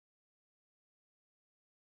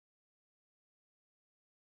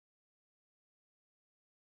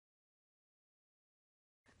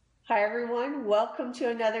Hi everyone, welcome to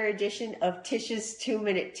another edition of Tish's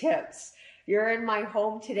 2-Minute Tips. You're in my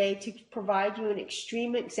home today to provide you an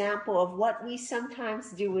extreme example of what we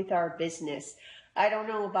sometimes do with our business. I don't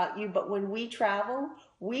know about you, but when we travel,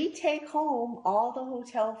 we take home all the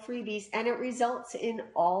hotel freebies and it results in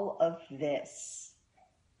all of this.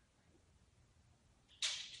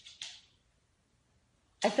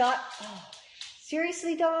 I thought, oh,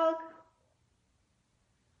 seriously, dog?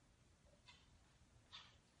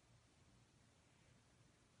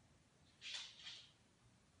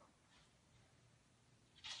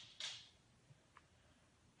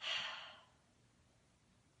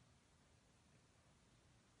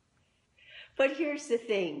 But here's the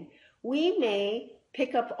thing, we may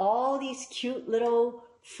pick up all these cute little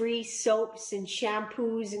free soaps and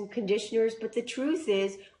shampoos and conditioners, but the truth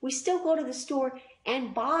is we still go to the store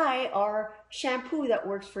and buy our shampoo that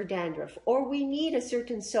works for dandruff, or we need a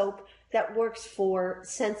certain soap that works for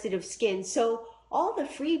sensitive skin. So all the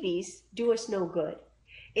freebies do us no good.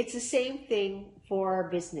 It's the same thing for our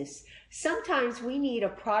business. Sometimes we need a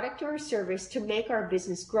product or a service to make our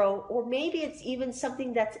business grow, or maybe it's even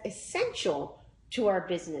something that's essential to our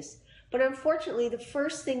business. But unfortunately, the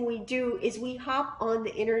first thing we do is we hop on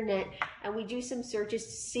the internet and we do some searches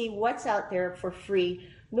to see what's out there for free,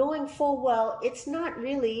 knowing full well it's not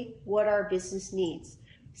really what our business needs.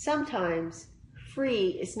 Sometimes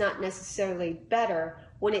free is not necessarily better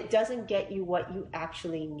when it doesn't get you what you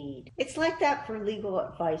actually need. It's like that for legal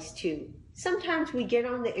advice too. Sometimes we get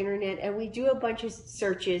on the internet and we do a bunch of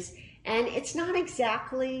searches and it's not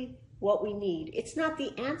exactly what we need. It's not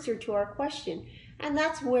the answer to our question. And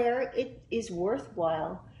that's where it is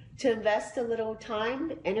worthwhile to invest a little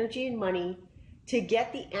time, energy, and money to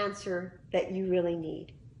get the answer that you really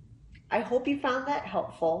need. I hope you found that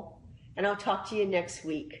helpful, and I'll talk to you next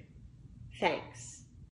week. Thanks.